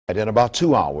In about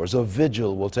 2 hours, a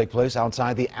vigil will take place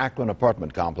outside the Akron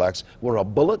apartment complex where a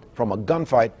bullet from a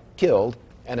gunfight killed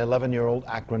an 11-year-old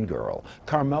Akron girl.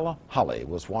 Carmela Holly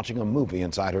was watching a movie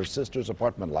inside her sister's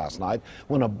apartment last night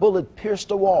when a bullet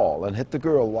pierced a wall and hit the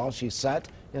girl while she sat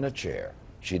in a chair.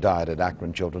 She died at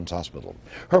Akron Children's Hospital.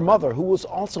 Her mother, who was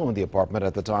also in the apartment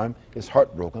at the time, is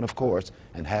heartbroken, of course,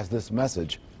 and has this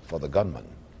message for the gunman.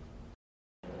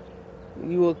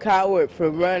 You a coward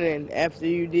for running after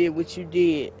you did what you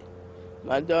did.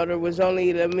 My daughter was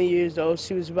only 11 years old.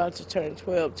 She was about to turn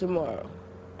 12 tomorrow.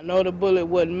 I know the bullet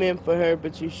wasn't meant for her,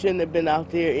 but you shouldn't have been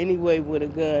out there anyway with a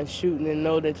gun shooting and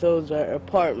know that those are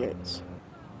apartments.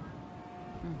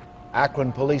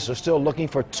 Akron police are still looking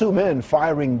for 2 men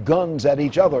firing guns at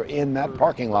each other in that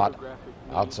parking lot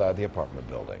outside the apartment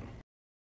building.